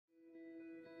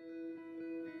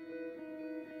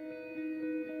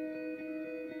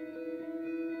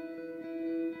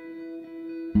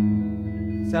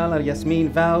Sal and Yasmin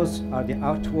vows are the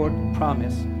outward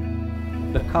promise,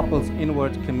 the couple's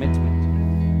inward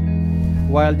commitment.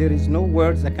 While there is no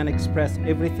words that can express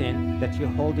everything that you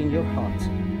hold in your heart,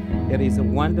 there is a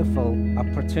wonderful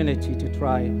opportunity to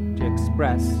try to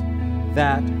express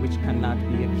that which cannot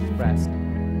be expressed.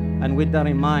 And with that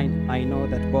in mind, I know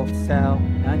that both Sal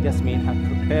and Yasmin have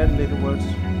prepared little words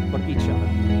for each other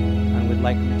and would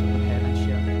like you to go ahead and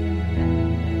share.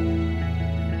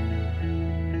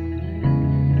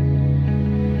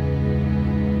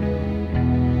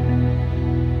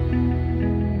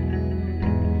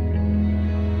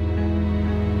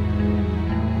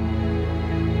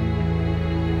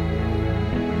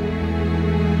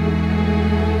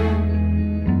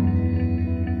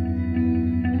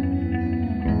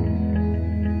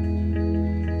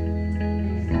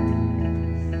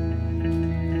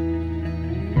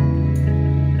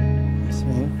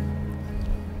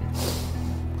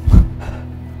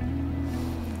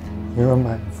 You are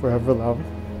my forever love.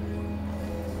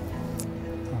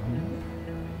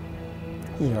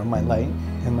 You are my light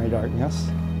in my darkness.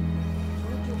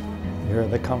 You are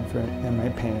the comfort in my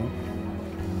pain.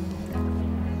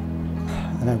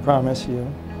 And I promise you,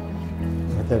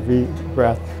 with every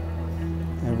breath,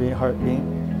 every heartbeat,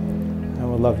 I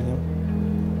will love you,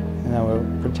 and I will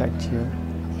protect you,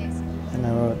 and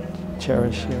I will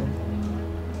cherish you.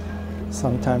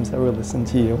 Sometimes I will listen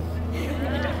to you.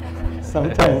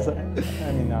 Sometimes I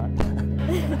may not.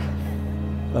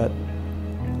 But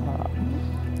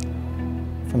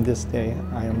from this day,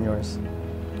 I am yours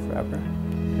forever.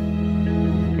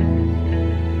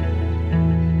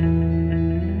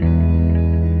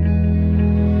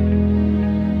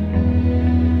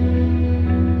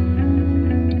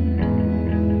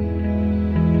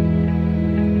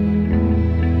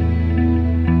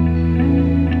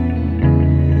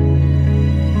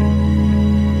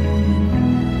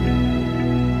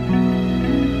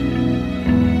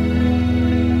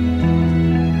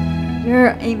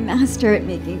 You're a master at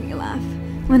making me laugh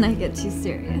when I get too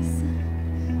serious.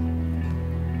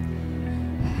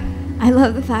 I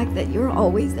love the fact that you're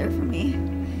always there for me.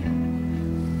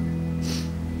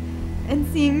 And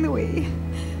seeing the way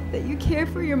that you care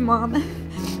for your mom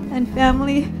and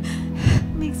family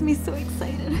makes me so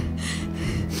excited.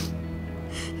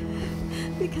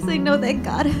 Because I know that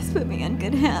God has put me in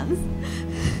good hands.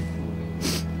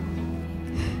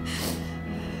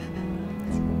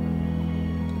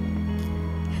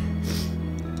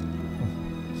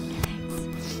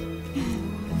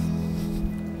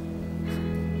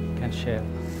 Share.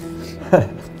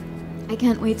 I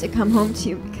can't wait to come home to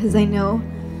you because I know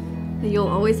that you'll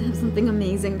always have something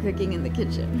amazing cooking in the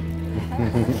kitchen.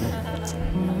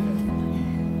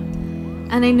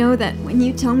 And I know that when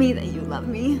you tell me that you love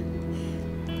me,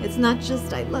 it's not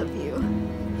just I love you.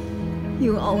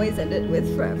 You always end it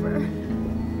with forever.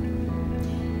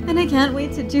 And I can't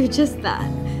wait to do just that.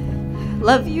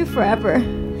 Love you forever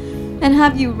and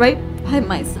have you right by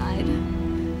my side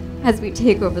as we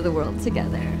take over the world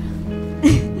together.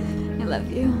 I love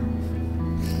you.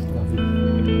 Love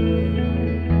you.